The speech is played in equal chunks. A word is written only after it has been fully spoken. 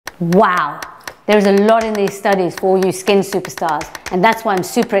Wow, there's a lot in these studies for all you skin superstars, and that's why I'm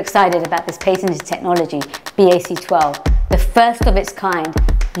super excited about this patented technology, BAC12, the first of its kind,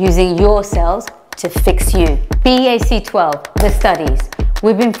 using your cells to fix you. BAC12, the studies.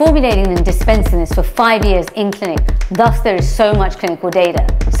 We've been formulating and dispensing this for 5 years in clinic, thus there is so much clinical data.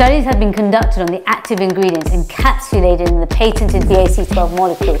 Studies have been conducted on the active ingredients encapsulated in the patented BAC12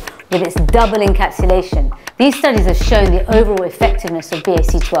 molecule with its double encapsulation. These studies have shown the overall effectiveness of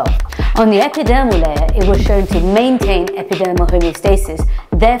BAC12. On the epidermal layer, it was shown to maintain epidermal homeostasis,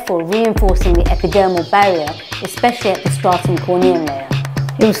 therefore reinforcing the epidermal barrier, especially at the stratum corneum layer.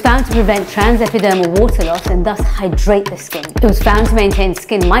 It was found to prevent transepidermal water loss and thus hydrate the skin. It was found to maintain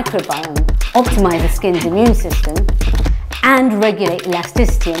skin microbiome, optimize the skin's immune system, and regulate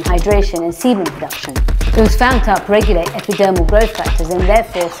elasticity and hydration and sebum production. It was found to upregulate epidermal growth factors and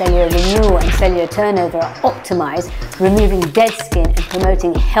therefore cellular renewal and cellular turnover are optimized, removing dead skin and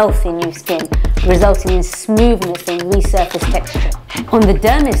promoting healthy new skin, resulting in smoothness and resurface texture. On the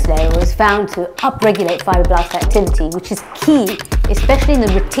dermis layer, it was found to upregulate fibroblast activity, which is key, especially in the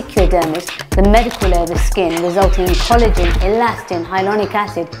reticular dermis, the medical layer of the skin, resulting in collagen, elastin, hyaluronic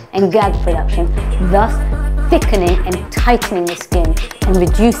acid, and GAG production, thus thickening and tightening the skin and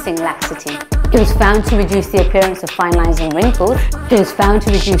reducing laxity. It was found to reduce the appearance of fine lines and wrinkles. It was found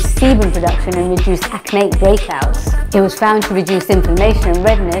to reduce sebum production and reduce acneic breakouts. It was found to reduce inflammation and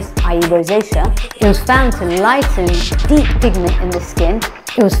redness, i.e. rosacea. It was found to lighten deep pigment in the skin.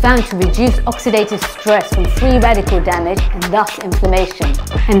 It was found to reduce oxidative stress from free radical damage and thus inflammation.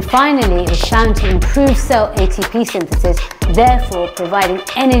 And finally, it was found to improve cell ATP synthesis, therefore providing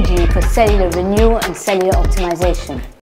energy for cellular renewal and cellular optimization.